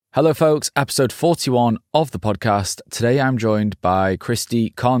Hello folks, episode 41 of the podcast. Today I'm joined by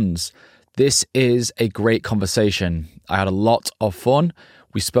Christy Cons. This is a great conversation. I had a lot of fun.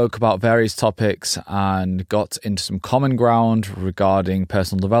 We spoke about various topics and got into some common ground regarding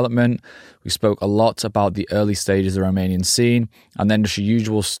personal development. We spoke a lot about the early stages of the Romanian scene and then just the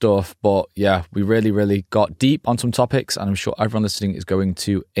usual stuff. But yeah, we really got deep on some topics and I'm sure everyone listening is going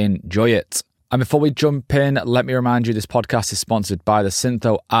to enjoy it. And before we jump in, let me remind you this podcast is sponsored by the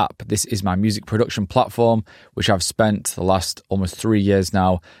Syntho app. This is my music production platform, which I've spent the last almost 3 years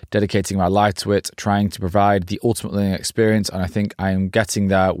now dedicating my life to it, trying to provide the ultimate learning experience. And I think I am getting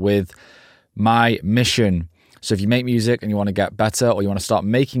there with my mission. So if you make music and you want to get better or you want to start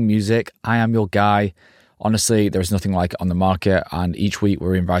making music, I am your guy. Honestly, there is nothing like it on the market. And each week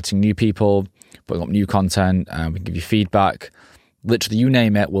we're inviting new people, putting up new content, and we can give you feedback. Literally, you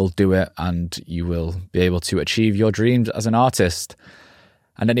name it, we'll do it, and you will be able to achieve your dreams as an artist.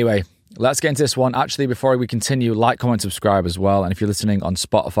 And anyway, let's get into this one. Actually, before we continue, like, comment, subscribe as well. And if you're listening on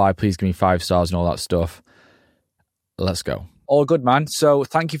Spotify, please give me 5 stars and all that stuff. Let's go. All good, man. So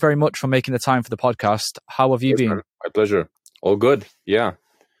thank you very much for making the time for the podcast. How have you been? Man. My pleasure. All good. Yeah.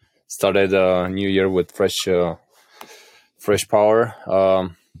 Started a new year with fresh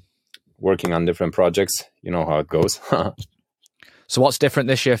power, working on different projects. You know how it goes. So what's different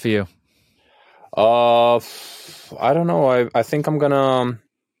this year for you? I don't know. I think I'm gonna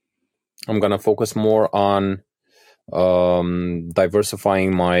focus more on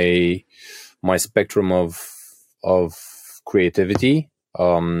diversifying my spectrum of creativity.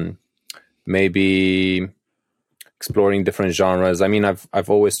 Maybe exploring different genres. I mean, I've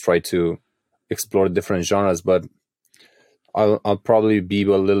always tried to explore different genres, but I'll probably be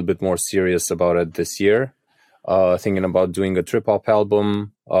a little bit more serious about it this year. Thinking about doing a trip hop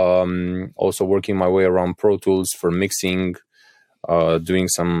album, also working my way around Pro Tools for mixing, doing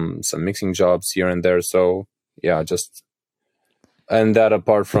some mixing jobs here and there. So yeah, and that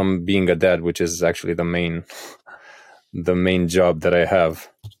apart from being a dad, which is actually the main job that I have.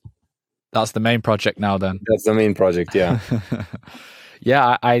 That's the main project now then? That's the main project, yeah.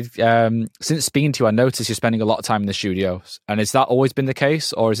 Yeah, I since speaking to you, I noticed you're spending a lot of time in the studio. And has that always been the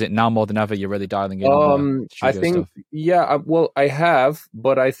case, or is it now more than ever you're really dialing in on the studio I think stuff? Yeah, well, I have,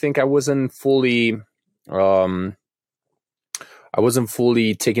 but I think I wasn't fully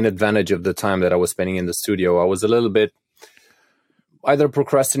taking advantage of the time that I was spending in the studio. I was a little bit either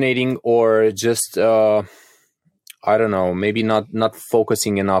procrastinating or just I don't know, maybe not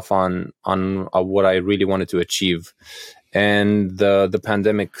focusing enough on what I really wanted to achieve. And the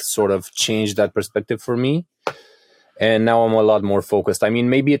pandemic sort of changed that perspective for me. And now I'm a lot more focused. I mean,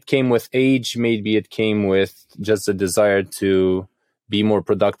 maybe it came with age. Maybe it came with just a desire to be more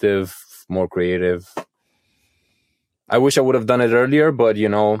productive, more creative. I wish I would have done it earlier, but, I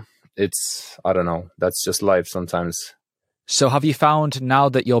don't know. That's just life sometimes. So have you found now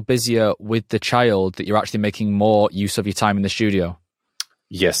that you're busier with the child that you're actually making more use of your time in the studio?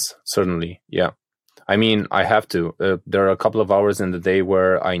 Yes, certainly. Yeah. I mean, I have to. There are a couple of hours in the day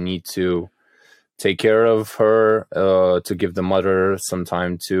where I need to take care of her, to give the mother some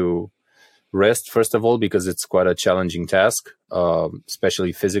time to rest, first of all, because it's quite a challenging task,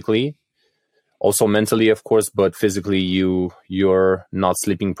 especially physically. Also mentally, of course, but physically you're not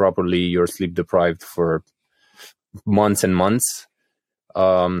sleeping properly. You're sleep deprived for months and months.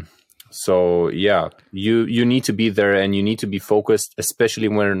 So yeah, you need to be there and you need to be focused, especially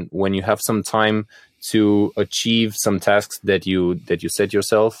when you have some time to achieve some tasks that you set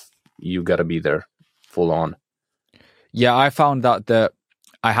yourself. You got to be there full on. Yeah, I found that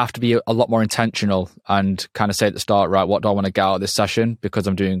I have to be a lot more intentional and kind of say at the start, right, what do I want to get out of this session because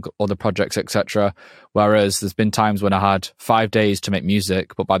I'm doing other projects, etc. Whereas there's been times when I had 5 days to make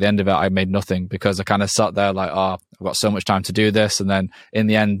music, but by the end of it, I made nothing because I kind of sat there like, I've got so much time to do this. And then in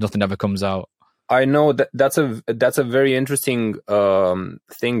the end, nothing ever comes out. I know that's a very interesting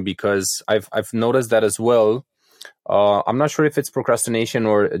thing because I've noticed that as well. I'm not sure if it's procrastination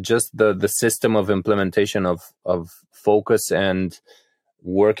or just the system of implementation of focus and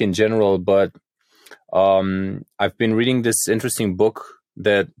work in general. But I've been reading this interesting book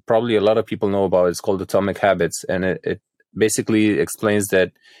that probably a lot of people know about. It's called Atomic Habits, and it basically explains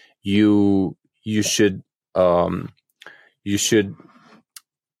that you should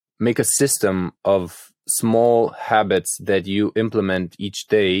make a system of small habits that you implement each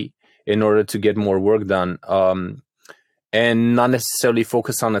day in order to get more work done, and not necessarily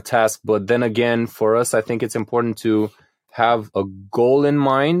focus on a task. But then again, for us, I think it's important to have a goal in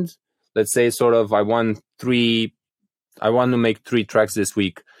mind. Let's say sort of, I want to make 3 tracks this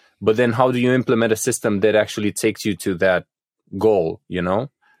week, but then how do you implement a system that actually takes you to that goal,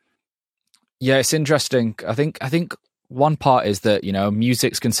 Yeah, it's interesting. I think one part is that, you know,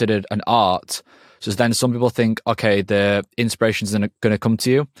 music's considered an art. So then some people think, okay, the inspiration's going to come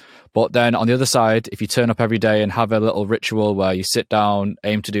to you. But then on the other side, if you turn up every day and have a little ritual where you sit down,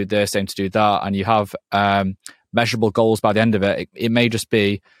 aim to do this, aim to do that, and you have measurable goals by the end of it, it may just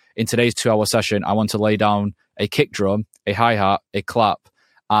be, in today's 2-hour session, I want to lay down a kick drum, a hi-hat, a clap,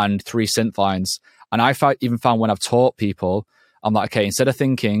 and 3 synth lines. And I even found when I've taught people, I'm like, okay, instead of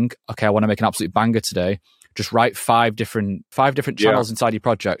thinking, okay, I want to make an absolute banger today, just write 5 different channels inside your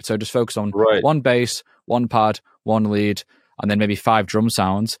project. So just focus on one bass, one pad, one lead, and then maybe 5 drum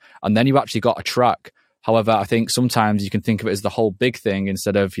sounds. And then you actually got a track. However, I think sometimes you can think of it as the whole big thing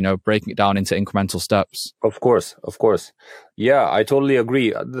instead of, you know, breaking it down into incremental steps. Of course. Yeah, I totally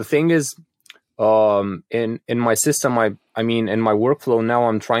agree. The thing is, in my system, I mean, in my workflow now,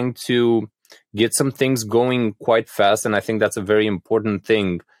 I'm trying to get some things going quite fast. And I think that's a very important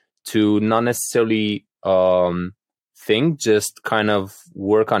thing, to not necessarily think, just kind of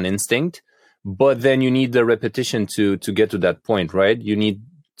work on instinct. But then you need the repetition to get to that point, right? You need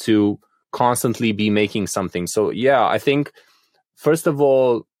to constantly be making something. So yeah, I think first of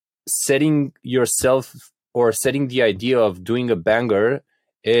all, setting yourself or setting the idea of doing a banger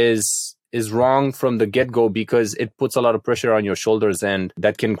is wrong from the get-go, because it puts a lot of pressure on your shoulders, and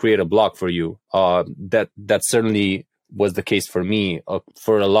that can create a block for you. That certainly was the case for me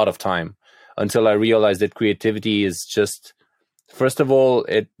for a lot of time, until I realized that creativity is just, first of all,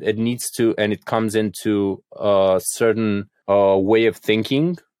 it needs to, and it comes into a certain way of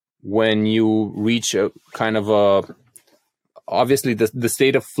thinking when you reach a kind of obviously the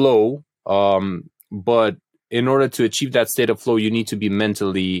state of flow. But in order to achieve that state of flow, you need to be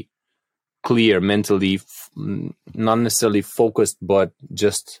mentally clear, not necessarily focused, but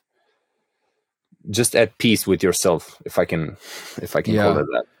just at peace with yourself, if I can call it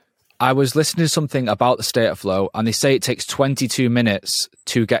that. I was listening to something about the state of flow, and they say it takes 22 minutes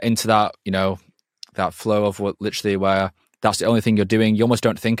to get into that, you know, that flow of literally where that's the only thing you're doing. You almost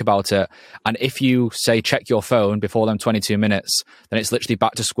don't think about it. And if you say check your phone before them 22 minutes, then it's literally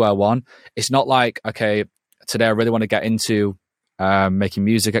back to square one. It's not like, okay, today I really want to get into making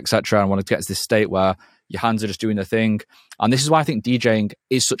music, etc. I want to get to this state where your hands are just doing the thing. And this is why I think DJing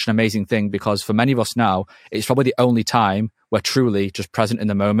is such an amazing thing, because for many of us now, it's probably the only time we're truly just present in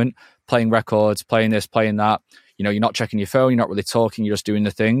the moment, playing records, playing this, playing that. You know, you're not checking your phone, you're not really talking, you're just doing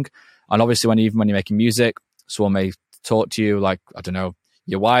the thing. And obviously when you're making music, someone may talk to you, like, I don't know,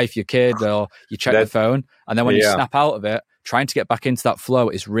 your wife, your kid, or you check the phone. And then when you snap out of it, trying to get back into that flow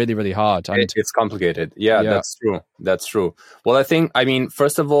is really, really hard. And it's complicated. Yeah, that's true. Well, I mean,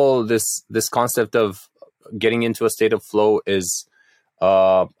 first of all, this concept of getting into a state of flow is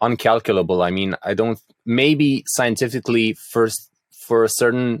uncalculable. I mean, maybe scientifically first, for a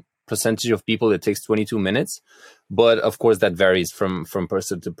certain percentage of people, it takes 22 minutes. But of course, that varies from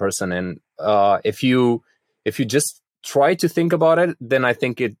person to person. And if you just try to think about it, then I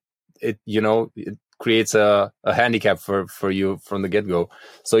think it creates a handicap for you from the get-go.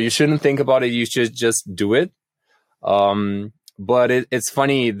 So you shouldn't think about it. You should just do it. But it's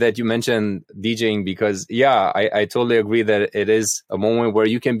funny that you mentioned DJing, because I totally agree that it is a moment where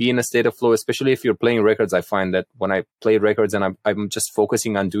you can be in a state of flow, especially if you're playing records. I find that when I play records and I'm just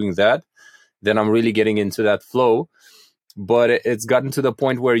focusing on doing that, then I'm really getting into that flow. But it's gotten to the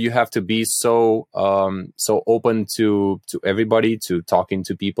point where you have to be so open to everybody, to talking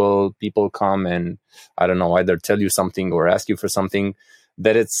to people. People come and, I don't know, either tell you something or ask you for something,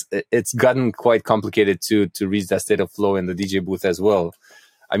 that it's gotten quite complicated to reach that state of flow in the DJ booth as well.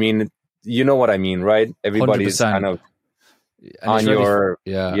 I mean, you know what I mean, right? Everybody's 100%. Kind of on your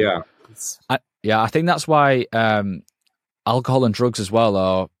I think that's why alcohol and drugs as well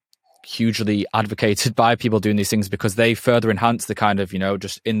are hugely advocated by people doing these things, because they further enhance the kind of, you know,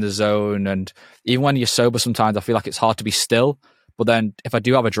 just in the zone. And even when you're sober, sometimes I feel like it's hard to be still. But then if I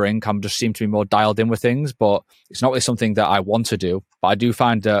do have a drink, I'm just seem to be more dialed in with things. But it's not really something that I want to do. But I do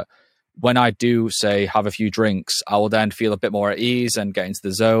find that when I do, say, have a few drinks, I will then feel a bit more at ease and get into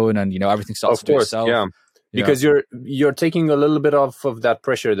the zone, and, you know, everything starts to do itself. Yeah. Because you're taking a little bit off of that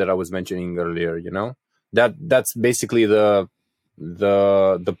pressure that I was mentioning earlier, you know? That's basically the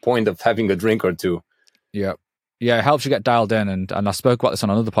point of having a drink or two. Yeah, it helps you get dialed in, and I spoke about this on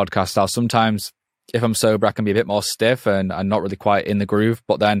another podcast, how sometimes if I'm sober I can be a bit more stiff and not really quite in the groove,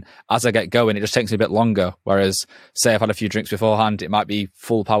 but then as I get going it just takes me a bit longer, whereas say I've had a few drinks beforehand, it might be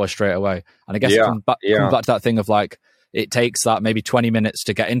full power straight away. And I guess it comes back to that thing of like, it takes that maybe 20 minutes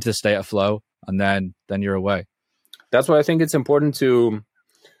to get into the state of flow, and then you're away. That's why I think it's important to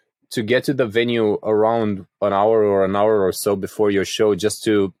get to the venue around an hour or so before your show, just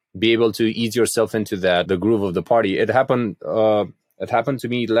to be able to ease yourself into the groove of the party. It happened to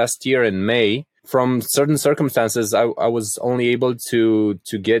me last year in May. From certain circumstances, I was only able to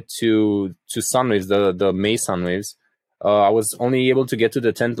get to Sunwaves, the May Sunwaves. I was only able to get to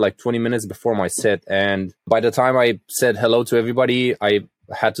the tent like 20 minutes before my set. And by the time I said hello to everybody, I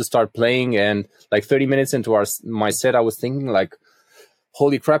had to start playing. And like 30 minutes into my set, I was thinking like,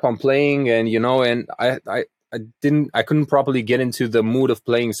 holy crap, I'm playing. And, and I couldn't properly get into the mood of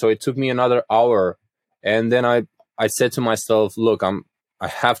playing. So it took me another hour. And then I said to myself, look, I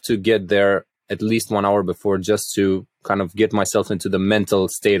have to get there at least 1 hour before, just to kind of get myself into the mental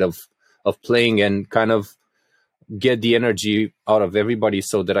state of playing and kind of get the energy out of everybody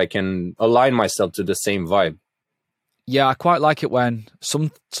so that I can align myself to the same vibe. Yeah, I quite like it when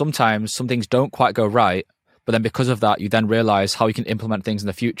sometimes some things don't quite go right, but then because of that, you then realize how you can implement things in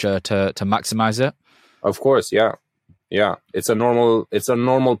the future to maximize it. Of course, yeah. It's a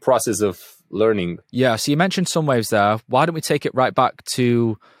normal process of learning. Yeah, so you mentioned Sunwaves there. Why don't we take it right back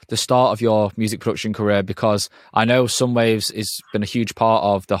to the start of your music production career? Because I know Sunwaves has been a huge part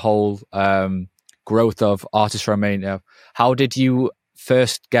of the whole growth of Artists Romania. How did you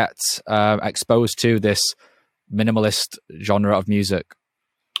first get exposed to this minimalist genre of music?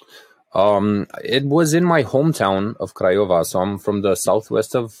 It was in my hometown of Craiova. So I'm from the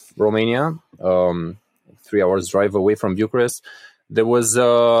southwest of Romania, 3 hours drive away from Bucharest. There was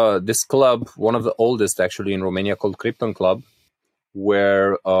this club, one of the oldest actually in Romania, called Krypton Club,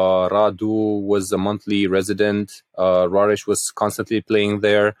 where Radu was a monthly resident. Raresh was constantly playing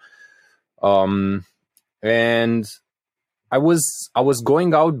there. And I was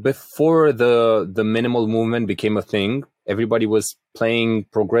going out before the minimal movement became a thing. Everybody was playing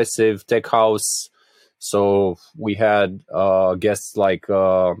progressive tech house. So we had guests like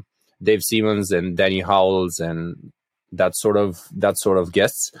Dave Simmons and Danny Howells and that sort of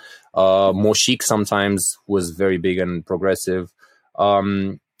guests. Moshik sometimes was very big and progressive.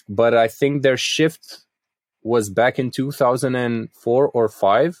 But I think their shift was back in 2004 or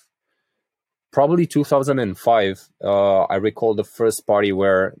 5. Probably 2005. I recall the first party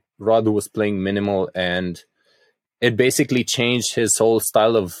where Radu was playing minimal, and it basically changed his whole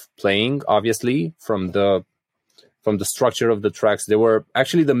style of playing, obviously, from the structure of the tracks. They were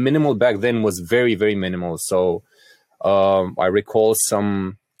actually, the minimal back then was very, very minimal. So I recall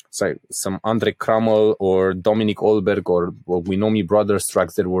some Andre Kramel or Dominic Olberg or We Know Me Brothers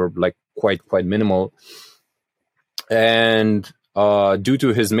tracks that were like quite minimal. And due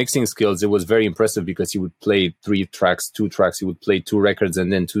to his mixing skills, it was very impressive because he would play 3 tracks, 2 tracks. He would play 2 records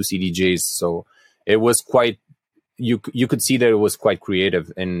and then 2 CDJs. So it was quite, you could see that it was quite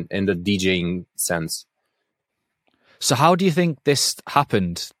creative in the DJing sense. So how do you think this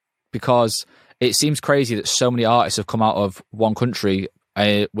happened? Because it seems crazy that so many artists have come out of one country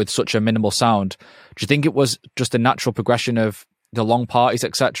with such a minimal sound. Do you think it was just a natural progression of the long parties,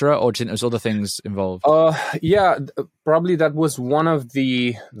 etc., or do you think there's other things involved? Yeah, probably that was one of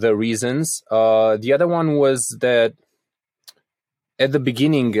the reasons. The other one was that at the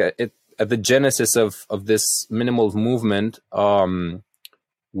beginning, at the genesis of this minimal movement,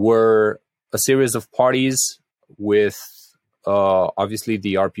 were a series of parties with obviously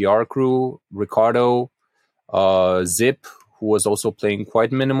the RPR crew, Ricardo, Zip, who was also playing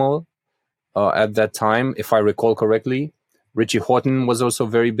quite minimal at that time, if I recall correctly. Richie Horton was also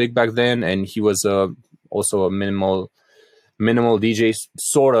very big back then, and he was also a minimal DJ,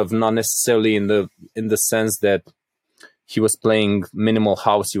 sort of, not necessarily in the sense that he was playing minimal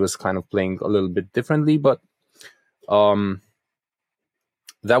house. He was kind of playing a little bit differently, but that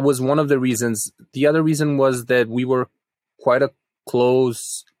was one of the reasons. The other reason was that we were quite a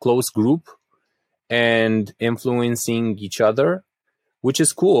close group and influencing each other, which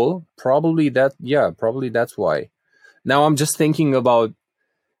is cool. Probably that's why. Now I'm just thinking about,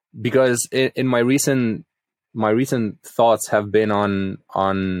 because in my recent thoughts have been on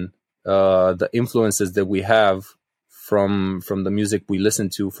the influences that we have from the music we listen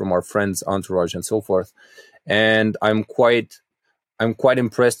to, from our friends' entourage and so forth. And I'm quite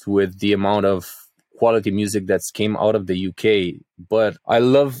impressed with the amount of quality music that's came out of the UK. But I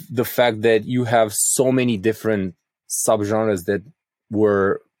love the fact that you have so many different subgenres that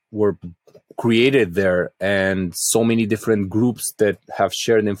were created there, and so many different groups that have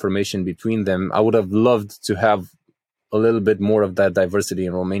shared information between them. I would have loved to have a little bit more of that diversity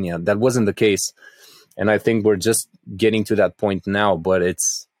in Romania. That wasn't the case. And I think we're just getting to that point now, but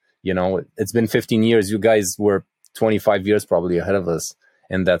it's been 15 years. You guys were 25 years probably ahead of us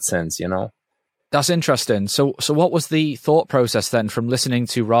in that sense, That's interesting. So what was the thought process then from listening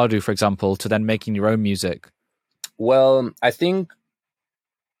to Radu, for example, to then making your own music? Well, I think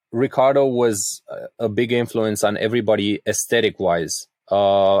Ricardo was a big influence on everybody aesthetic wise.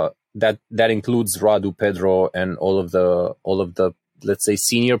 That includes Radu, Pedro, and all of the let's say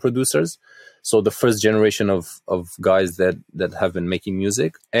senior producers. So the first generation of guys that have been making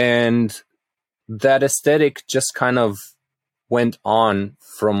music, and that aesthetic just kind of went on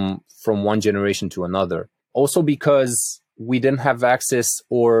from one generation to another. Also because we didn't have access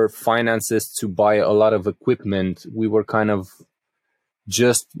or finances to buy a lot of equipment, we were kind of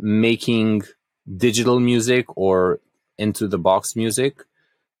just making digital music or into the box music.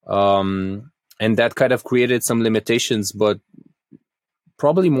 And that kind of created some limitations, but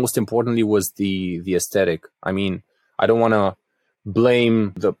probably most importantly was the aesthetic. I mean, I don't want to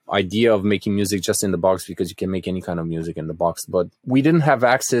blame the idea of making music just in the box, because you can make any kind of music in the box, but we didn't have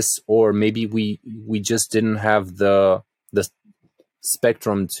access, or maybe we just didn't have the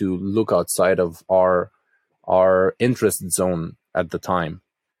spectrum to look outside of our interest zone at the time.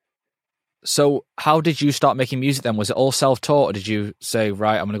 So how did you start making music then? Was it all self-taught, or did you say,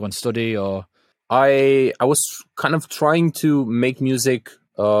 right, I'm going to go and study? Or I was kind of trying to make music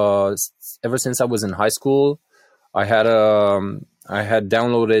ever since I was in high school. I had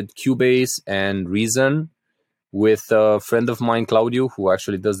downloaded Cubase and Reason with a friend of mine, Claudio, who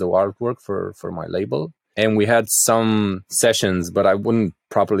actually does the artwork for my label. And we had some sessions, but I wouldn't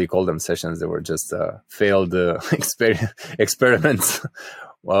properly call them sessions. They were just failed experiments,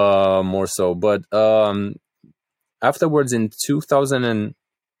 more so. But afterwards, in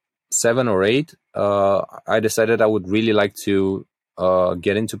 2007 or 8, I decided I would really like to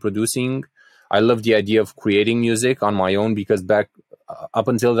get into producing. I love the idea of creating music on my own, because up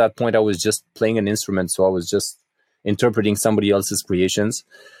until that point, I was just playing an instrument. So I was just interpreting somebody else's creations,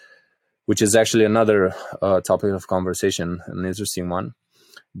 which is actually another topic of conversation, an interesting one.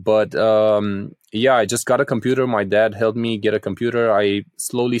 But I just got a computer. My dad helped me get a computer. I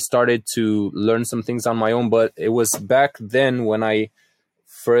slowly started to learn some things on my own, but it was back then when I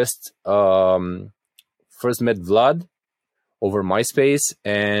first met Vlad over MySpace,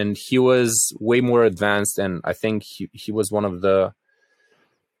 and he was way more advanced, and I think he was one of the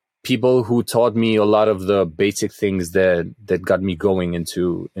people who taught me a lot of the basic things that got me going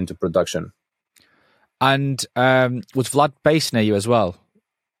into production. And was Vlad based near you as well,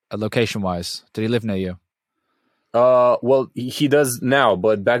 location-wise? Did he live near you? Well, he does now,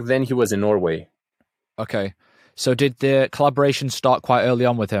 but back then he was in Norway. Okay. So did the collaboration start quite early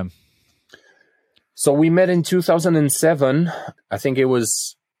on with him? So we met in 2007. I think it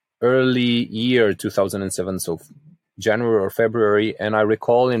was early year 2007, so January or February. And I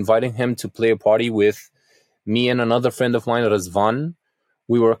recall inviting him to play a party with me and another friend of mine, Razvan.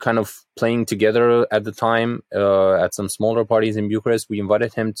 We were kind of playing together at the time at some smaller parties in Bucharest. We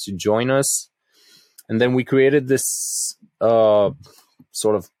invited him to join us. And then we created this sort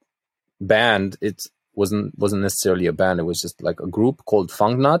of band. It wasn't necessarily a band. It was just like a group called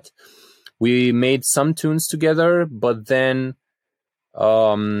Funknut. We made some tunes together, but then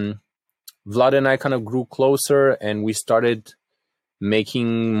Vlad and I kind of grew closer, and we started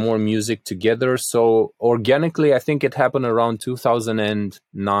making more music together. So organically, I think it happened around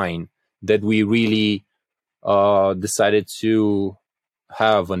 2009 that we really decided to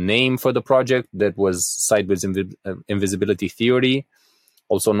have a name for the project that was Sideways Invisibility Theory,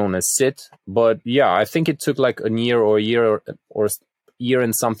 also known as SIT. But yeah, I think it took like a year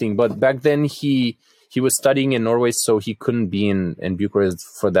and something. But back then he was studying in Norway, so he couldn't be in Bucharest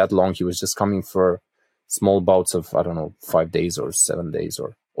for that long. He was just coming for small bouts of, I don't know, 5 days or 7 days,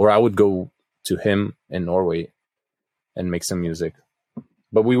 or I would go to him in Norway and make some music.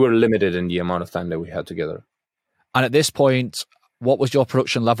 But we were limited in the amount of time that we had together. And at this point, what was your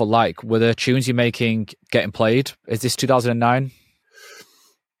production level like? Were the tunes you're making getting played? Is this 2009?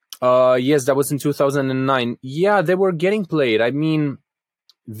 Yes, that was in 2009. Yeah, they were getting played. I mean,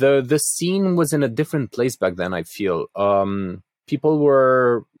 the scene was in a different place back then, I feel. People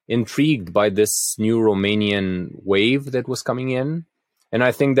were intrigued by this new Romanian wave that was coming in. And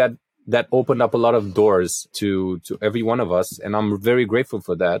I think that opened up a lot of doors to every one of us. And I'm very grateful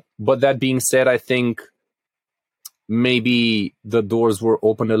for that. But that being said, I think maybe the doors were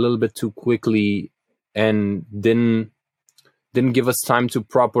opened a little bit too quickly and didn't give us time to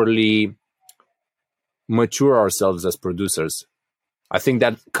properly mature ourselves as producers. I think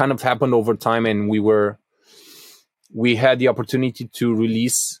that kind of happened over time, and we had the opportunity to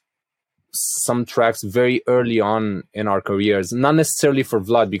release some tracks very early on in our careers. Not necessarily for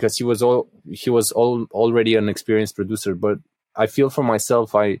Vlad, because he was already an experienced producer, but I feel for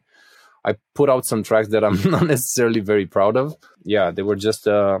myself, I put out some tracks that I'm not necessarily very proud of. Yeah, they were just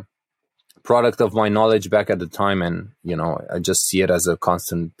product of my knowledge back at the time. And, I just see it as a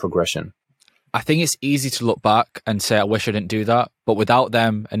constant progression. I think it's easy to look back and say, I wish I didn't do that. But without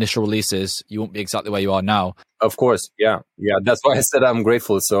them initial releases, you won't be exactly where you are now. Of course. Yeah. Yeah. That's why I said I'm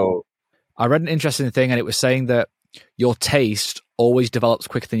grateful. So I read an interesting thing, and it was saying that your taste always develops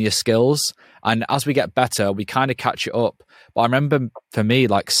quicker than your skills. And as we get better, we kind of catch it up. But I remember for me,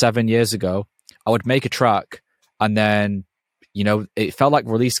 like 7 years ago, I would make a track, and then, it felt like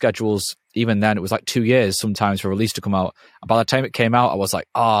release schedules. Even then, it was like 2 years sometimes for release to come out. And by the time it came out, I was like,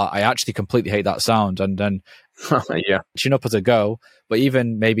 I actually completely hate that sound. And then catching up as I go. But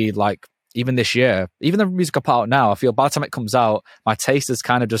even maybe like, even this year, even the music I put out now, I feel by the time it comes out, my taste is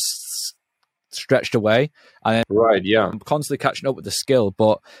kind of just stretched away. And right, yeah. I'm constantly catching up with the skill.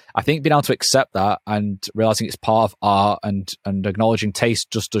 But I think being able to accept that and realizing it's part of art and acknowledging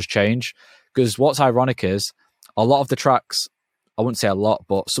taste just does change. Because what's ironic is a lot of the tracks, I wouldn't say a lot,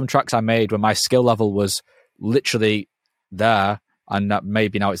 but some tracks I made when my skill level was literally there, and that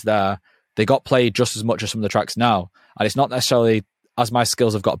maybe now it's there, they got played just as much as some of the tracks now. And it's not necessarily as my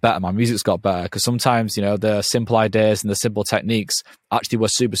skills have got better, my music's got better, because sometimes, the simple ideas and the simple techniques actually were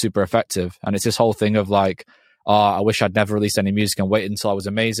super, super effective. And it's this whole thing of like, I wish I'd never released any music and waited until I was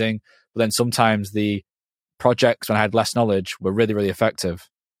amazing. But then sometimes the projects when I had less knowledge were really, really effective.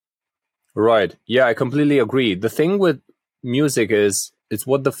 Right. Yeah, I completely agree. The thing with music is it's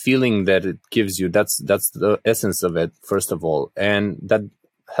what the feeling that it gives you. That's the essence of it, first of all. And that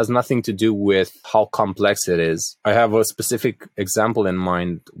has nothing to do with how complex it is. I have a specific example in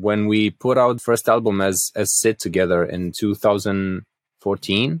mind. When we put out the first album as Sid together in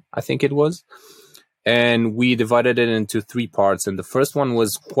 2014, I think it was, and we divided it into 3 parts. And the first one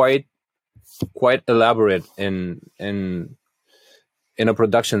was quite elaborate in a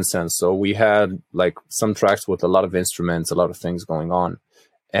production sense. So we had like some tracks with a lot of instruments, a lot of things going on.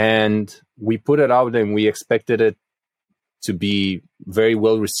 And we put it out and we expected it to be very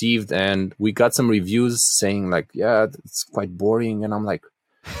well received. And we got some reviews saying like, yeah, it's quite boring. And I'm like,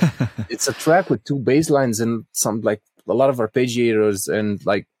 it's a track with 2 bass lines and some like a lot of arpeggiators and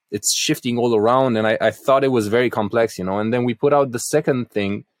like it's shifting all around. And I thought it was very complex, And then we put out the second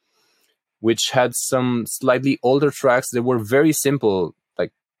thing, which had some slightly older tracks that were very simple,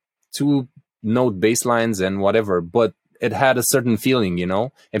 like 2-note bass lines and whatever, but it had a certain feeling,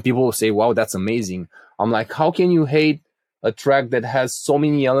 and people will say, wow, that's amazing. I'm like, how can you hate a track that has so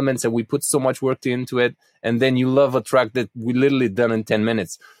many elements and we put so much work into it, and then you love a track that we literally done in 10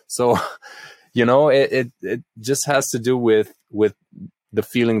 minutes? So, it just has to do with the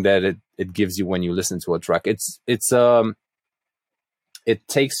feeling that it gives you when you listen to a track. It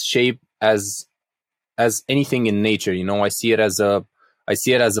takes shape as anything in nature. I see it as a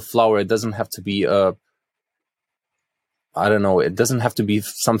flower. It doesn't have to be it doesn't have to be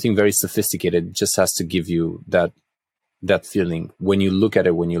something very sophisticated. It just has to give you that feeling when you look at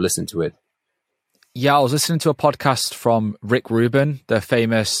it, when you listen to it. Yeah, I was listening to a podcast from Rick Rubin, the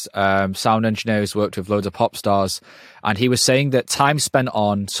famous sound engineer who's worked with loads of pop stars. And he was saying that time spent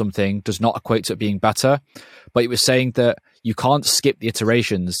on something does not equate to it being better. But he was saying that you can't skip the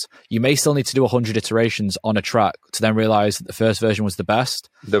iterations. You may still need to do 100 iterations on a track to then realize that the first version was the best.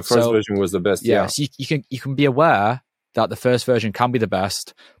 The first version was the best, yeah. So you can be aware that the first version can be the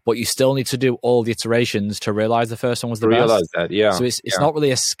best, but you still need to do all the iterations to realize the first one was the best. Realize that, yeah. So it's not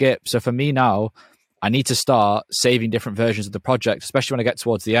really a skip. So for me now, I need to start saving different versions of the project, especially when I get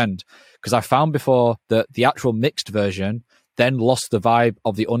towards the end. Because I found before that the actual mixed version then lost the vibe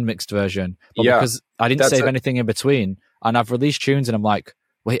of the unmixed version. But because I didn't save anything in between, and I've released tunes and I'm like,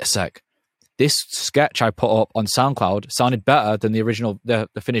 wait a sec, this sketch I put up on SoundCloud sounded better than the original, the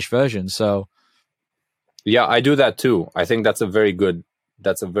finished version. So yeah, I do that too. I think that's a very good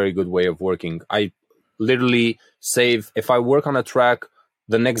way of working. I literally save, if I work on a track,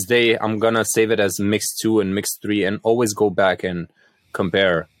 the next day I'm gonna save it as mix 2 and mix 3 and always go back and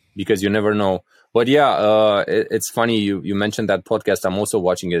compare, because you never know. But yeah, it's funny you mentioned that podcast. I'm also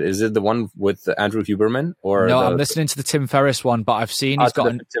watching it. Is it the one with Andrew Huberman? Or no, I'm listening to the Tim Ferriss one, but I've seen he's got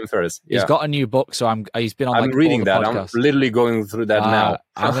Tim Ferriss. Yeah. He's got a new book, so he's been on. I'm reading that. I'm literally going through that now.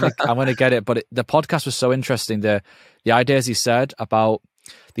 I'm gonna get it. But the podcast was so interesting. The ideas he said about,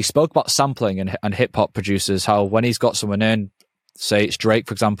 he spoke about sampling and hip hop producers. How when he's got someone in, say it's Drake,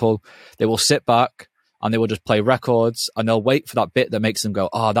 for example, they will sit back and they will just play records and they'll wait for that bit that makes them go,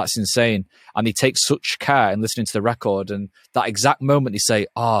 oh, that's insane. And they take such care in listening to the record. And that exact moment they say,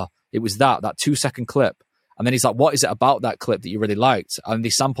 it was that 2-second clip. And then he's like, what is it about that clip that you really liked? And they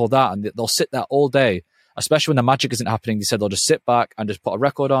sample that and they'll sit there all day, especially when the magic isn't happening. They said they'll just sit back and just put a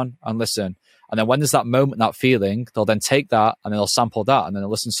record on and listen. And then when there's that moment, that feeling, they'll then take that and then they'll sample that and then they'll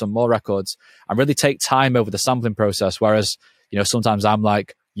listen to some more records and really take time over the sampling process. Whereas, sometimes I'm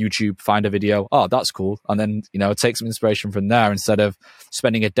like, YouTube, find a video, oh, that's cool. And then, take some inspiration from there instead of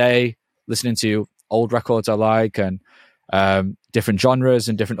spending a day listening to old records I like and different genres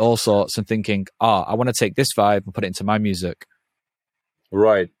and different all sorts and thinking, I want to take this vibe and put it into my music.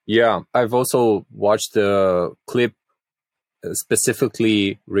 Right. Yeah. I've also watched the clip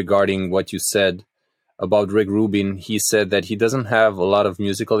specifically regarding what you said about Rick Rubin. He said that he doesn't have a lot of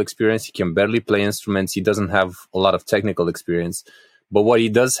musical experience. He can barely play instruments. He doesn't have a lot of technical experience. But what he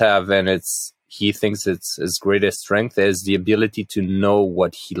does have, and he thinks it's his greatest strength, is the ability to know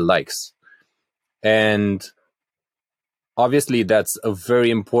what he likes. And obviously that's a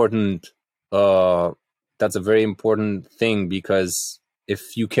very important thing, because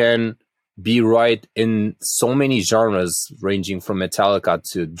if you can be right in so many genres ranging from Metallica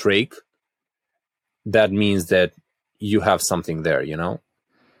to Drake, that means that you have something there,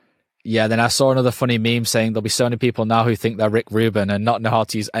 Yeah, then I saw another funny meme saying there'll be so many people now who think they're Rick Rubin and not know how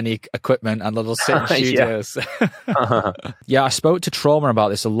to use any equipment and they'll sit in studios. Yeah, I spoke to Trauma about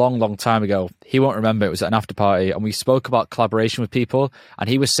this a long, long time ago. He won't remember. It was at an after party and we spoke about collaboration with people, and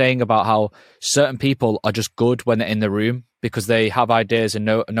he was saying about how certain people are just good when they're in the room because they have ideas and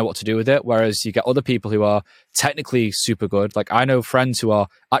know what to do with it. Whereas you get other people who are technically super good. Like I know friends who are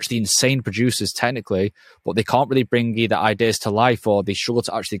actually insane producers technically, but they can't really bring either ideas to life or they struggle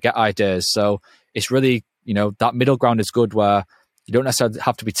to actually get ideas. So it's really, that middle ground is good where you don't necessarily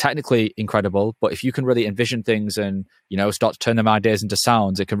have to be technically incredible, but if you can really envision things and, start to turn them ideas into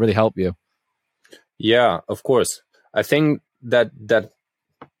sounds, it can really help you. Yeah, of course. I think that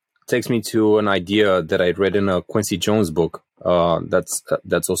takes me to an idea that I read in a Quincy Jones book.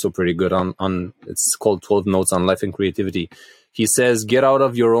 That's also pretty good on it's called 12 Notes on Life and Creativity. He says, get out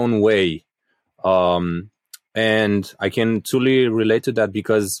of your own way. And I can truly relate to that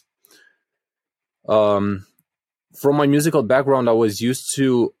because from my musical background, I was used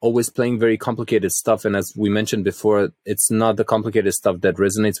to always playing very complicated stuff. And as we mentioned before, it's not the complicated stuff that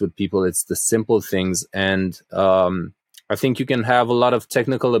resonates with people. It's the simple things. And I think you can have a lot of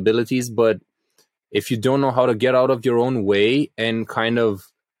technical abilities, but if you don't know how to get out of your own way and kind of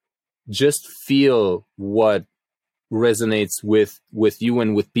just feel what resonates with you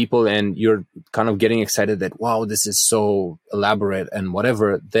and with people, and you're kind of getting excited that, wow, this is so elaborate and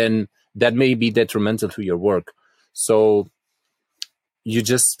whatever, then that may be detrimental to your work. So you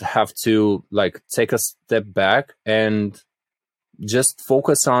just have to take a step back and just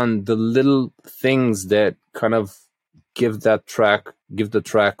focus on the little things that kind of give the track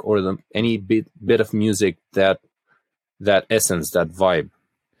or any bit of music that essence, that vibe.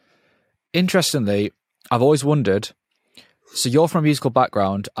 Interestingly, I've always wondered, so you're from a musical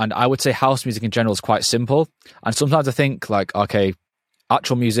background, and I would say house music in general is quite simple. And sometimes I think okay,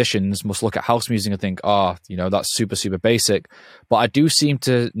 actual musicians must look at house music and think, that's super, super basic. But I do seem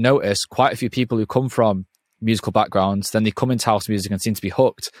to notice quite a few people who come from musical backgrounds, then they come into house music and seem to be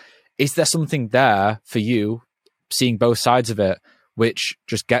hooked. Is there something there for you, seeing both sides of it, which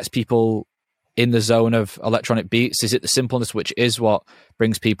just gets people in the zone of electronic beats? Is it the simpleness which is what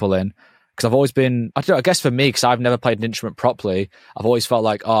brings people in? Because I've always been, I guess for me, because I've never played an instrument properly, I've always felt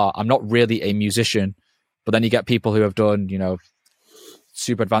like, I'm not really a musician. But then you get people who have done,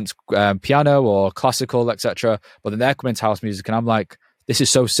 super advanced piano or classical, etc. But then they're coming to house music and I'm like, this is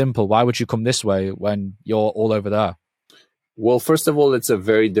so simple. Why would you come this way when you're all over there? Well, first of all, it's a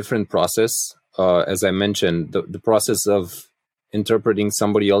very different process. As I mentioned, the process of interpreting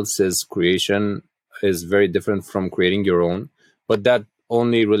somebody else's creation is very different from creating your own, but that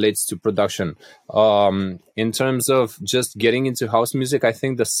only relates to production. In terms of just getting into house music, I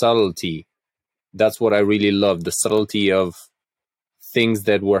think the subtlety, that's what I really love, the subtlety of things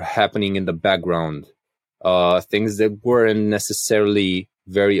that were happening in the background, things that weren't necessarily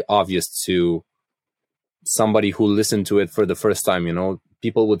very obvious to somebody who listened to it for the first time.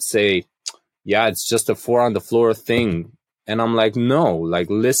 People would say, yeah, it's just a 4 on the floor thing. And I'm like, no,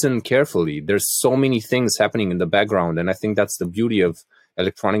 listen carefully. There's so many things happening in the background. And I think that's the beauty of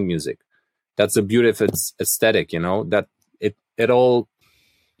electronic music. That's the beauty of its aesthetic, that it all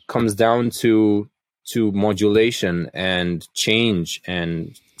comes down to modulation and change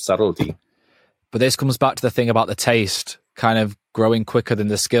and subtlety. But this comes back to the thing about the taste kind of growing quicker than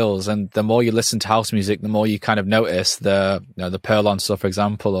the skills. And the more you listen to house music, the more you kind of notice the Perlon stuff, for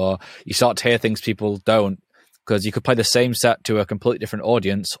example, or you start to hear things people don't, because you could play the same set to a completely different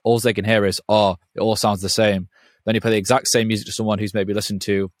audience. All they can hear is, it all sounds the same. Then you play the exact same music to someone who's maybe listened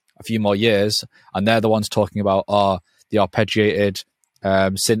to a few more years, and they're the ones talking about, the arpeggiated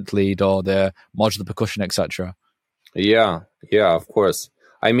synth lead or the modular percussion, etc.? Yeah, of course.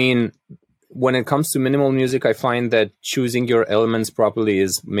 I mean, when it comes to minimal music, I find that choosing your elements properly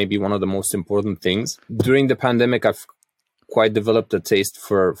is maybe one of the most important things. During the pandemic, I've quite developed a taste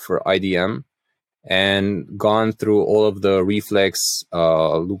for IDM and gone through all of the Reflex,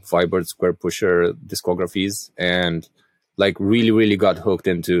 Loop Vibert, Squarepusher discographies, and like really got hooked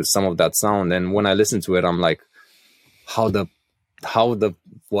into some of that sound. And when I listen to it, I'm like, how the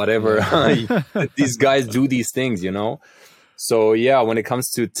whatever these guys do these things, you know? So yeah, when it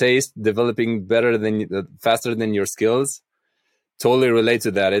comes to taste, developing faster than your skills, totally relate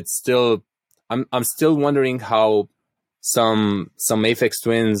to that. It's still, I'm still wondering how some Aphex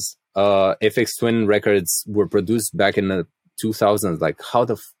Twin records were produced back in the 2000s. Like, how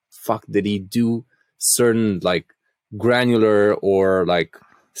the fuck did he do certain like granular or like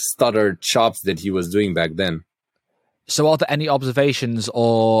stuttered chops that he was doing back then? So are there any observations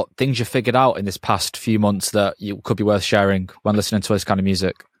or things you figured out in this past few months that you could be worth sharing when listening to this kind of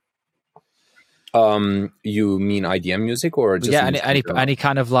music? You mean IDM music or just any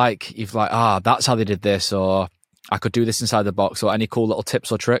kind of like, you've like, that's how they did this, or I could do this inside the box, or any cool little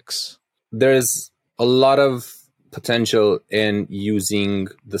tips or tricks? There's a lot of potential in using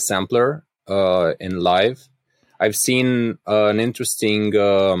the sampler in live. I've seen an interesting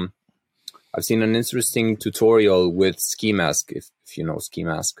tutorial with Ski Mask, if you know Ski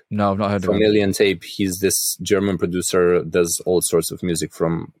Mask. No, I've not heard of him. From Alien Tape. He's this German producer, does all sorts of music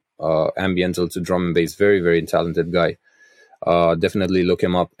from ambiental to drum and bass. Very, very talented guy. Definitely look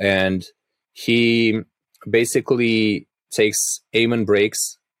him up. And he basically takes Amon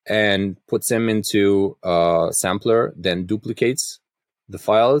breaks and puts them into a sampler, then duplicates the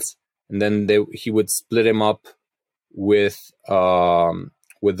files, and then he would split them up with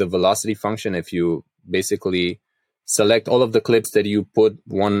the velocity function. If you basically select all of the clips that you put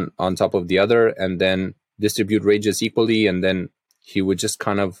one on top of the other and then distribute ranges equally, and then he would just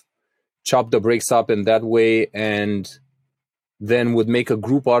kind of chop the breaks up in that way, and then would make a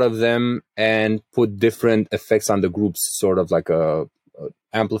group out of them and put different effects on the groups, sort of like a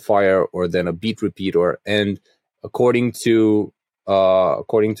amplifier or then a beat repeat, and according to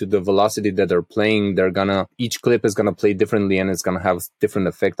the velocity that they're playing, each clip is gonna play differently and it's gonna have different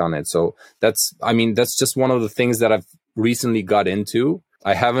effect on it. So that's just one of the things that I've recently got into.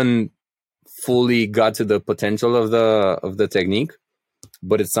 I haven't fully got to the potential of the technique,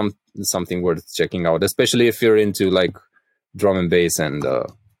 but it's something worth checking out, especially if you're into like drum and bass and the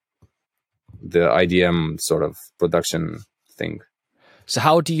IDM sort of production thing. So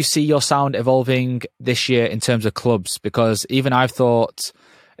how do you see your sound evolving this year in terms of clubs? Because even I've thought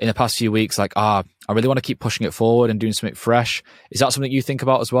in the past few weeks, like, I really want to keep pushing it forward and doing something fresh. Is that something you think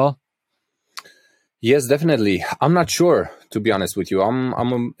about as well? Yes, definitely. I'm not sure, to be honest with you.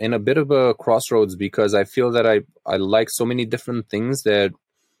 I'm in a bit of a crossroads because I feel that I like so many different things that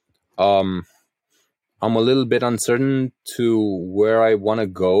I'm a little bit uncertain to where I want to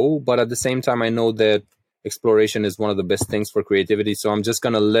go. But at the same time, I know that exploration is one of the best things for creativity. So I'm just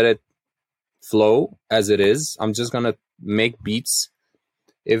going to let it flow as it is. I'm just going to make beats.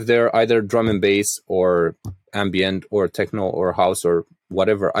 If they're either drum and bass or ambient or techno or house or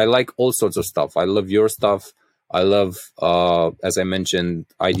whatever, I like all sorts of stuff. I love your stuff. I love, as I mentioned,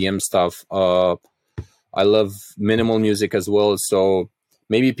 IDM stuff. I love minimal music as well. So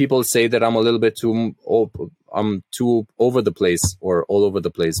maybe people say that I'm a little bit too over the place or all over the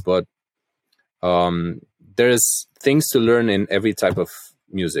place, but there's things to learn in every type of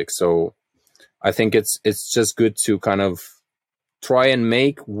music. So I think it's just good to kind of try and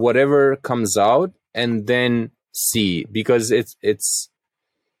make whatever comes out and then see, because it's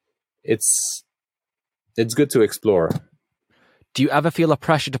good to explore. Do you ever feel a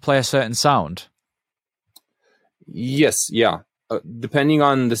pressure to play a certain sound? Yes, yeah. Depending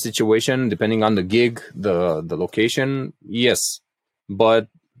on the situation, depending on the gig, the location, yes. But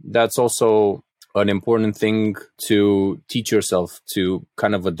that's also an important thing to teach yourself, to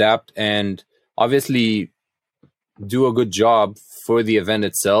kind of adapt and obviously do a good job for the event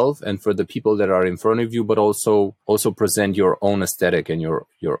itself and for the people that are in front of you, but also present your own aesthetic and your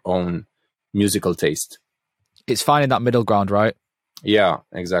own musical taste. It's finding that middle ground, right? Yeah,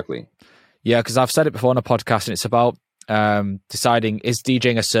 exactly. Yeah, because I've said it before on a podcast, and it's about deciding, is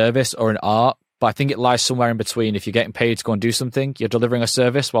DJing a service or an art? But I think it lies somewhere in between. If you're getting paid to go and do something, you're delivering a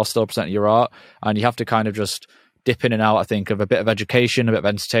service while still presenting your art, and you have to kind of just dip in and out, I think, of a bit of education, a bit of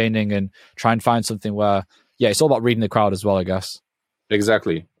entertaining, and try and find something where, yeah, it's all about reading the crowd as well, I guess.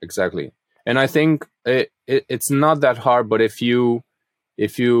 Exactly. And I think it's not that hard, but if you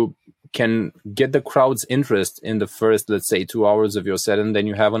can get the crowd's interest in the first, let's say, 2 hours of your set, and then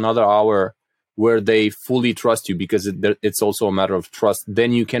you have another hour where they fully trust you, because it's also a matter of trust.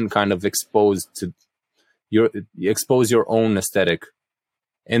 Then you can kind of expose your own aesthetic,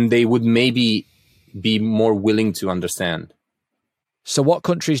 and they would maybe be more willing to understand. So what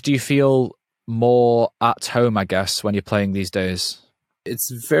countries do you feel more at home, I guess, when you're playing these days? It's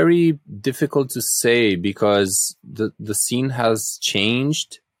very difficult to say, because the scene has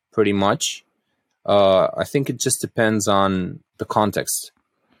changed pretty much. I think it just depends on the context.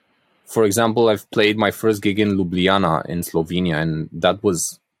 For example, I've played my first gig in Ljubljana in Slovenia, and that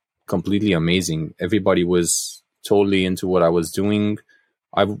was completely amazing. Everybody was totally into what I was doing.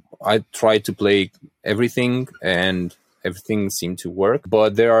 I tried to play everything, and everything seemed to work.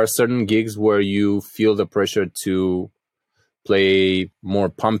 But there are certain gigs where you feel the pressure to play more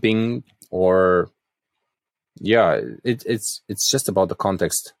pumping, or it's just about the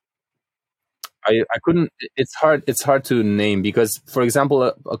context. I couldn't. It's hard to name, because, for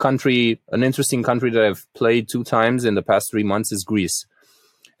example, an interesting country that I've played 2 times in the past 3 months is Greece,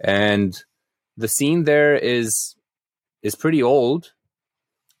 and the scene there is pretty old,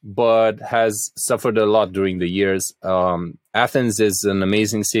 but has suffered a lot during the years. Athens is an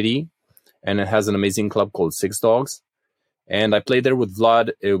amazing city, and it has an amazing club called Six Dogs. And I played there with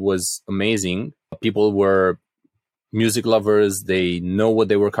Vlad. It was amazing. People were music lovers. They know what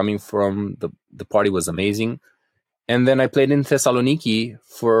they were coming from. The party was amazing. And then I played in Thessaloniki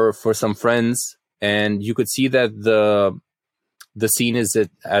for some friends, and you could see that the scene is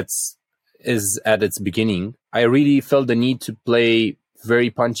at its beginning. I really felt the need to play very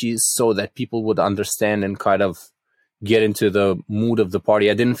punchy so that people would understand and kind of get into the mood of the party.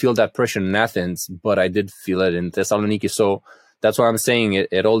 I didn't feel that pressure in Athens, but I did feel it in Thessaloniki. So that's why I'm saying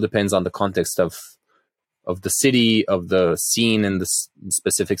it all depends on the context of the city, of the scene in the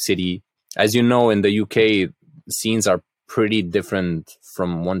specific city. As you know, in the UK, scenes are pretty different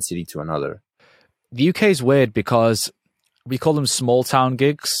from one city to another. The UK is weird because we call them small town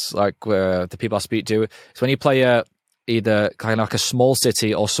gigs, like where the people I speak to. It's when you play either kind of like a small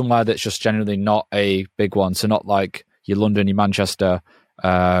city or somewhere that's just generally not a big one. So not like your London, your Manchester,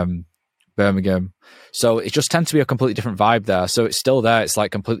 Birmingham. So it just tends to be a completely different vibe there. So it's still there. It's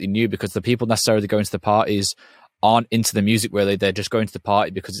like completely new, because the people necessarily going to the parties aren't into the music really. They're just going to the party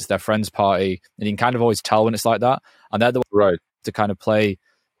because it's their friend's party. And you can kind of always tell when it's like that. And they're the ones right to kind of play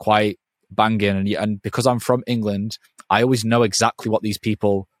quite banging. And because I'm from England, I always know exactly what these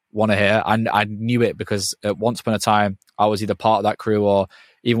people want to hear. And I knew it because at once upon a time, I was either part of that crew, or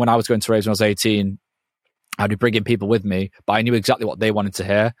even when I was going to raves when I was 18, I'd be bringing people with me, but I knew exactly what they wanted to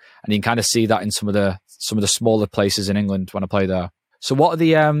hear. And you can kind of see that in some of the smaller places in England when I play there. So what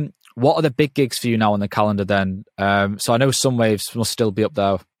are the big gigs for you now on the calendar then? So I know Sunwaves must still be up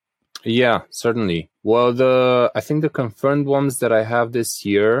there. Yeah, certainly. Well, I think the confirmed ones that I have this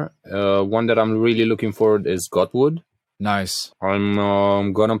year, one that I'm really looking forward is Gottwood. Nice.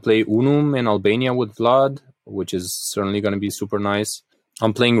 I'm gonna play Unum in Albania with Vlad, which is certainly gonna be super nice.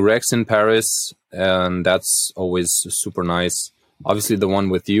 I'm playing Rex in Paris, and that's always super nice. Obviously, the one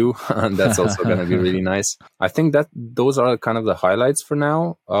with you, and that's also going to be really nice. I think that those are kind of the highlights for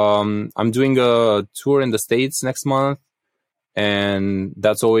now. I'm doing a tour in the States next month, and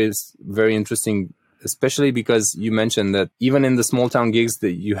that's always very interesting, especially because you mentioned that even in the small town gigs,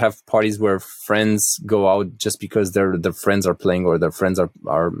 that you have parties where friends go out just because their friends are playing, or their friends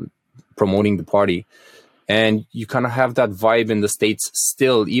are promoting the party. And you kind of have that vibe in the States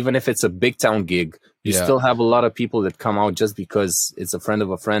still, even if it's a big town gig. You still have a lot of people that come out just because it's a friend of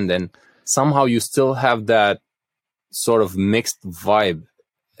a friend. And somehow you still have that sort of mixed vibe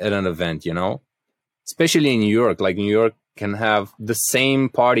at an event, you know? Especially in New York. Like, New York can have the same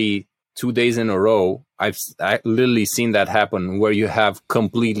party 2 days in a row. I literally seen that happen, where you have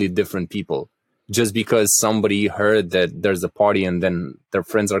completely different people. Just because somebody heard that there's a party, and then their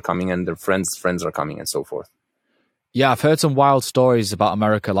friends are coming, and their friends' friends are coming, and so forth. Yeah, I've heard some wild stories about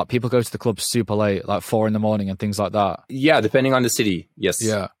America. Like, people go to the club super late, like 4 a.m, and things like that. Yeah, depending on the city. Yes.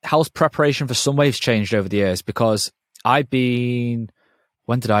 Yeah. How's preparation for Sunwaves changed over the years? Because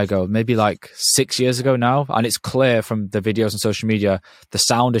when did I go? Maybe like 6 years ago now. And it's clear from the videos on social media, the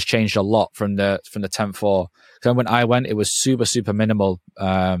sound has changed a lot from the 10th floor. So when I went, it was super, super minimal.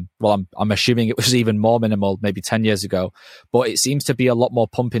 Well, I'm assuming it was even more minimal maybe 10 years ago, but it seems to be a lot more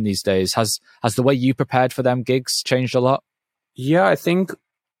pumping these days. Has the way you prepared for them gigs changed a lot? Yeah, I think,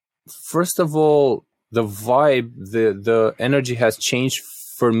 first of all, the vibe, the energy has changed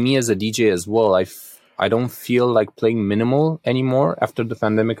for me as a DJ as well. I don't feel like playing minimal anymore after the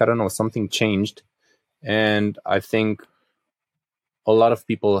pandemic. I don't know, something changed. And I think a lot of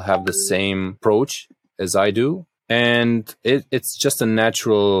people have the same approach as I do, and it's just a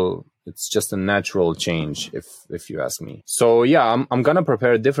natural change, if you ask me. So yeah, I'm gonna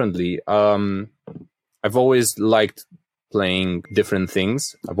prepare differently. I've always liked playing different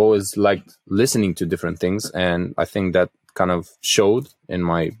things. I've always liked listening to different things, and I think that kind of showed in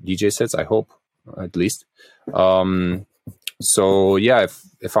my DJ sets, I hope, at least. So yeah,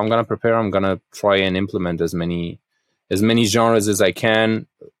 if I'm gonna prepare, I'm gonna try and implement as many genres as I can,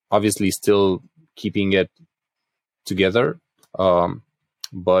 obviously still keeping it together.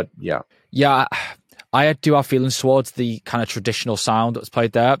 But yeah. I do have feelings towards the kind of traditional sound that was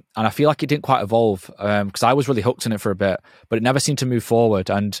played there, and I feel like it didn't quite evolve, because I was really hooked in it for a bit, but it never seemed to move forward.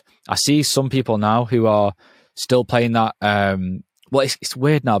 And I see some people now who are still playing that. Well, it's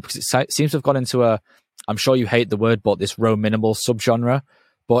weird now because it seems to have gone into I'm sure you hate the word, but this Rome minimal subgenre.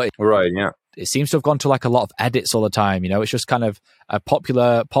 But right, yeah, it seems to have gone to like a lot of edits all the time. It's just kind of a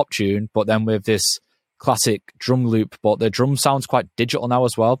popular pop tune, but then with this classic drum loop. But the drum sounds quite digital now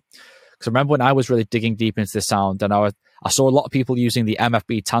as well. Because I remember when I was really digging deep into this sound, and I saw a lot of people using the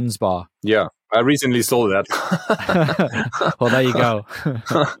MFB Tanzbar. Yeah, I recently sold that. Well, there you go.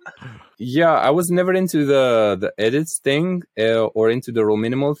 Yeah, I was never into the edits thing or into the raw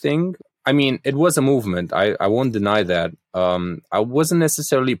minimal thing. I mean, it was a movement. I won't deny that. I wasn't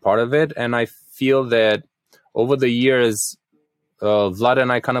necessarily part of it, and I feel that over the years, Vlad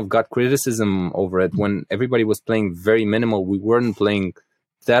and I kind of got criticism over it. When everybody was playing very minimal, we weren't playing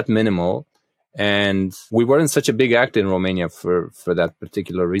that minimal, and we weren't such a big act in Romania for that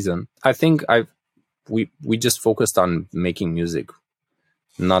particular reason. I think we just focused on making music,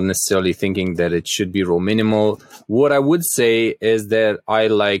 not necessarily thinking that it should be raw minimal. What I would say is that I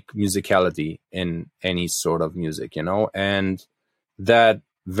like musicality in any sort of music, and that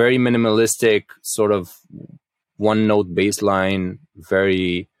very minimalistic sort of one note bass line,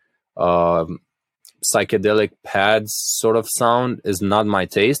 very psychedelic pads sort of sound is not my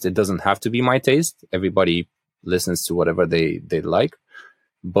taste. It doesn't have to be my taste. Everybody listens to whatever they like,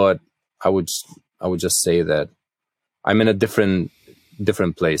 but I would just say that I'm in a different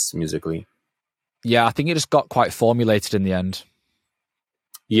place musically. Yeah, I think it just got quite formulated in the end.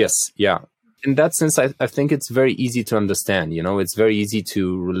 Yes, yeah. In that sense, I think it's very easy to understand. It's very easy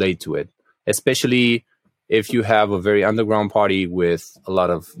to relate to it, especially if you have a very underground party with a lot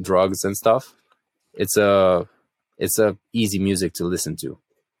of drugs and stuff. It's a easy music to listen to,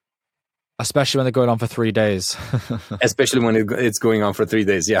 especially when they're going on for 3 days. Especially when it's going on for 3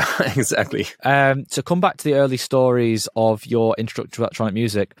 days. Yeah, exactly. To come back to the early stories of your introduction to electronic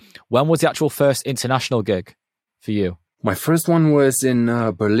music, when was the actual first international gig for you? My first one was in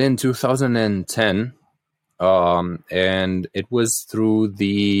Berlin, 2010, and it was through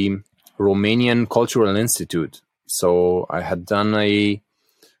the Romanian Cultural Institute. So I had done an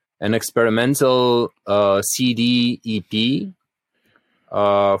experimental CD EP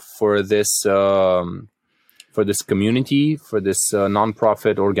for this community, for this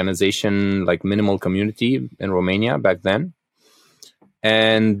nonprofit organization, like Minimal Community in Romania back then.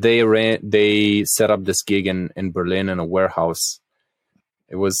 And they set up this gig in Berlin in a warehouse.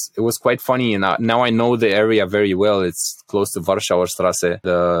 It was quite funny, and now I know the area very well. It's close to Warschauer Straße.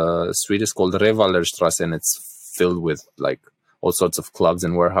 The street is called Revalerstraße, and it's filled with like all sorts of clubs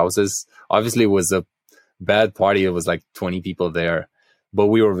and warehouses. Obviously, it was a bad party. It was like 20 people there, but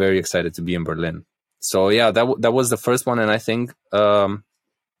we were very excited to be in Berlin. So yeah, that was the first one, and I think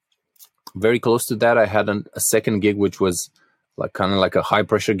very close to that, I had a second gig, which was like kind of like a high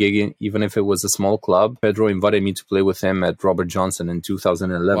pressure gig, even if it was a small club. Pedro invited me to play with him at Robert Johnson in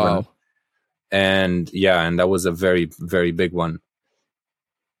 2011. Wow. And that was a very, very big one.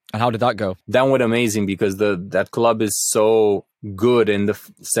 And how did that go? That went amazing because that club is so good in the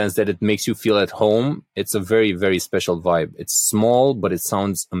sense that it makes you feel at home. It's a very, very special vibe. It's small, but it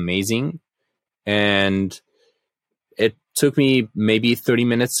sounds amazing. And it took me maybe 30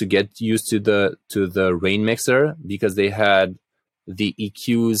 minutes to get used to the rain mixer, because they had the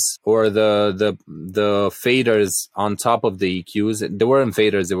EQs or the faders on top of the EQs. They weren't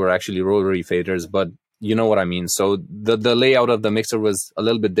faders, they were actually rotary faders, but you know what I mean. So the layout of the mixer was a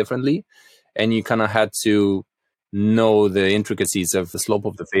little bit differently, and you kind of had to know the intricacies of the slope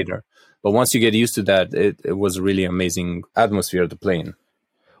of the fader. But once you get used to that, it was a really amazing atmosphere to play in.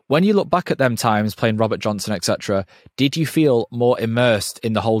 When you look back at them times playing Robert Johnson, etc., did you feel more immersed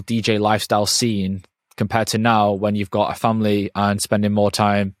in the whole DJ lifestyle scene compared to now when you've got a family and spending more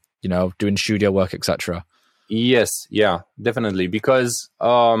time, doing studio work, etc.? Yes, yeah, definitely. Because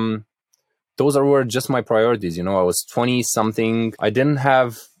those were just my priorities. I was 20 something. I didn't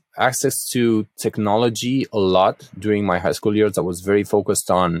have access to technology a lot during my high school years. I was very focused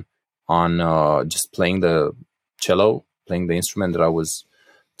on just playing the cello, playing the instrument that I was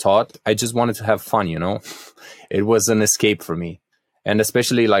taught. I just wanted to have fun, It was an escape for me. And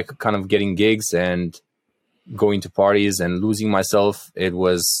especially like kind of getting gigs and going to parties and losing myself. It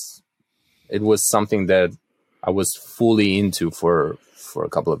was something that I was fully into for a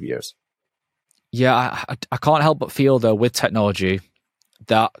couple of years. Yeah, I can't help but feel though with technology,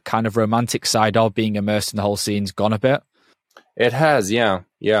 that kind of romantic side of being immersed in the whole scene's gone a bit. It has, yeah.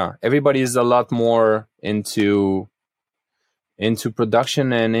 Everybody is a lot more into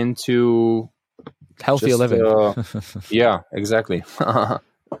production and into healthier living. Yeah, exactly.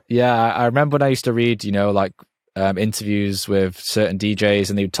 Yeah, I remember when I used to read, interviews with certain DJs,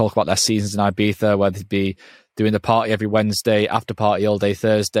 and they would talk about their seasons in Ibiza, where they'd be doing the party every Wednesday, after party all day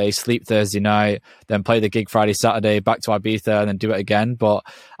Thursday, sleep Thursday night, then play the gig Friday, Saturday, back to Ibiza, and then do it again. But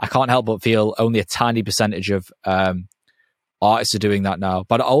I can't help but feel only a tiny percentage of artists are doing that now.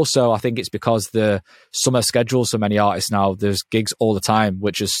 But also, I think it's because the summer schedules for many artists now, there's gigs all the time,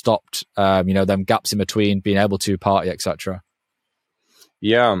 which has stopped, them gaps in between being able to party, etc.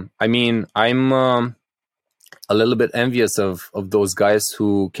 Yeah, I mean, I'm a little bit envious of those guys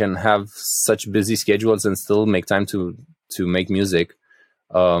who can have such busy schedules and still make time to make music.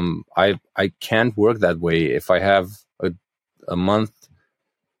 I can't work that way. If I have a month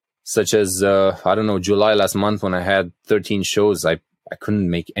such as July last month, when I had 13 shows, I couldn't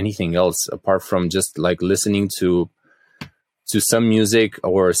make anything else apart from just like listening to some music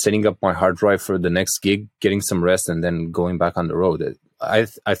or setting up my hard drive for the next gig, getting some rest, and then going back on the road. I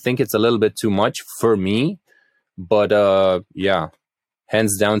think it's a little bit too much for me, but yeah,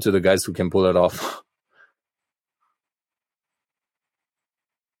 hands down to the guys who can pull it off.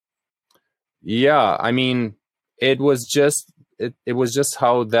 Yeah, I mean, it was just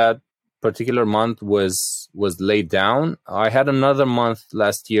how that particular month was laid down. I had another month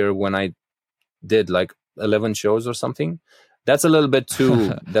last year when I did like 11 shows or something. That's a little bit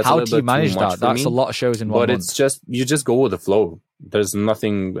too. That's How a little do you bit manage too much that? for That's me. a lot of shows in one month. But it's just you just go with the flow. There's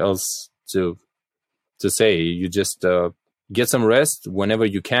nothing else to say. You just get some rest whenever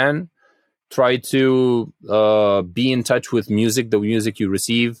you can. Try to be in touch with music, the music you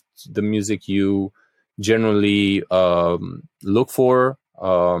receive, the music you generally look for,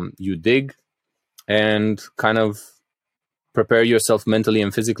 you dig, and kind of prepare yourself mentally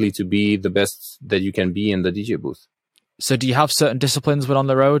and physically to be the best that you can be in the DJ booth. So do you have certain disciplines when on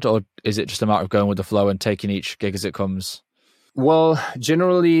the road, or is it just a matter of going with the flow and taking each gig as it comes? Well,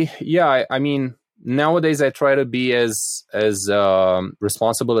 generally, yeah. I mean, nowadays I try to be as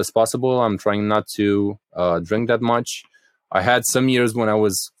responsible as possible. I'm trying not to drink that much. I had some years when I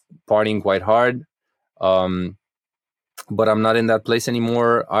was partying quite hard, but I'm not in that place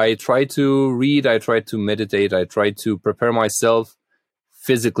anymore. I try to read. I try to meditate. I try to prepare myself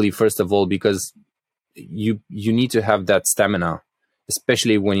physically, first of all, because you need to have that stamina,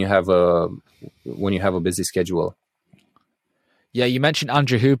 especially when you have a busy schedule. Yeah, you mentioned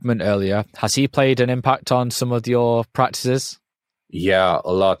Andrew Huberman earlier. Has he played an impact on some of your practices? Yeah,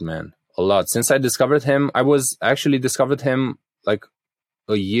 a lot, man. A lot. Since I discovered him, I was actually discovered him like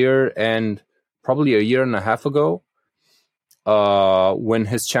a year and probably a year and a half ago, when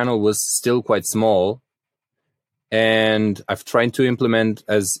his channel was still quite small. And I've tried to implement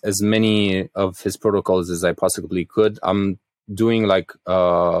as many of his protocols as I possibly could. I'm doing like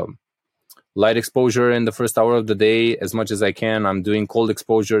light exposure in the first hour of the day as much as I can. I'm doing cold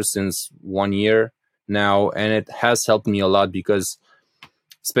exposure since 1 year now, and it has helped me a lot because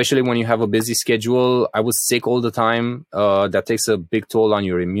especially when you have a busy schedule, I was sick all the time. That takes a big toll on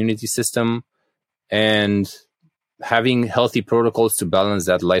your immunity system, and having healthy protocols to balance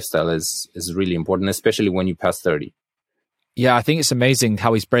that lifestyle is really important, especially when you pass 30. Yeah, I think it's amazing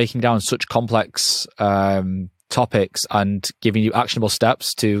how he's breaking down such complex topics and giving you actionable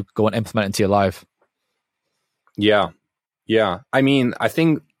steps to go and implement into your life. Yeah. I mean, I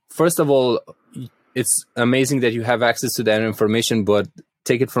think, first of all, it's amazing that you have access to that information, but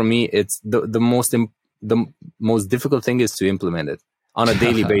take it from me, it's the most difficult thing is to implement it on a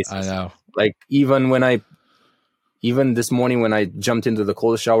daily basis. I know. Like even this morning when I jumped into the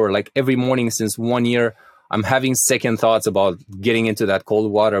cold shower, like every morning since 1 year, I'm having second thoughts about getting into that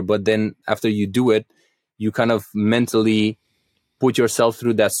cold water. But then after you do it, you kind of mentally put yourself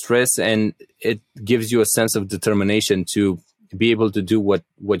through that stress, and it gives you a sense of determination to be able to do what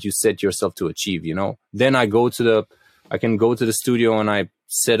you set yourself to achieve, Then I can go to the studio and I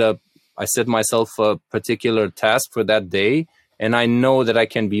set myself a particular task for that day, and I know that I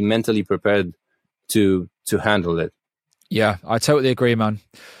can be mentally prepared to handle it. Yeah, I totally agree, man.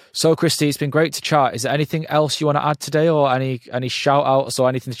 So, Christy, it's been great to chat. Is there anything else you want to add today, or any shout outs or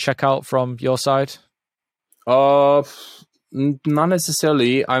anything to check out from your side? Not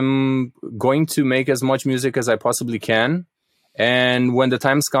necessarily. I'm going to make as much music as I possibly can, and when the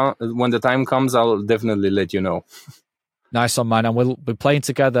time comes, I'll definitely let you know. Nice one, man. And we'll be playing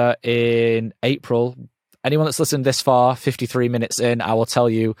together in April. Anyone that's listened this far, 53 minutes in, I will tell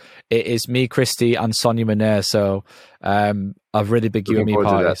you, it is me, Christy, and Sonia Moner. So a really big you and me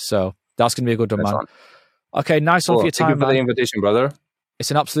party. So that's going to be a good one, man. Okay, nice one for your time, Thank you for the invitation, brother.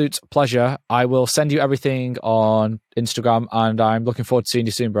 It's an absolute pleasure. I will send you everything on Instagram, and I'm looking forward to seeing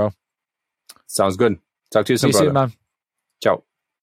you soon, bro. Sounds good. Talk to you soon, See you soon, man. Ciao.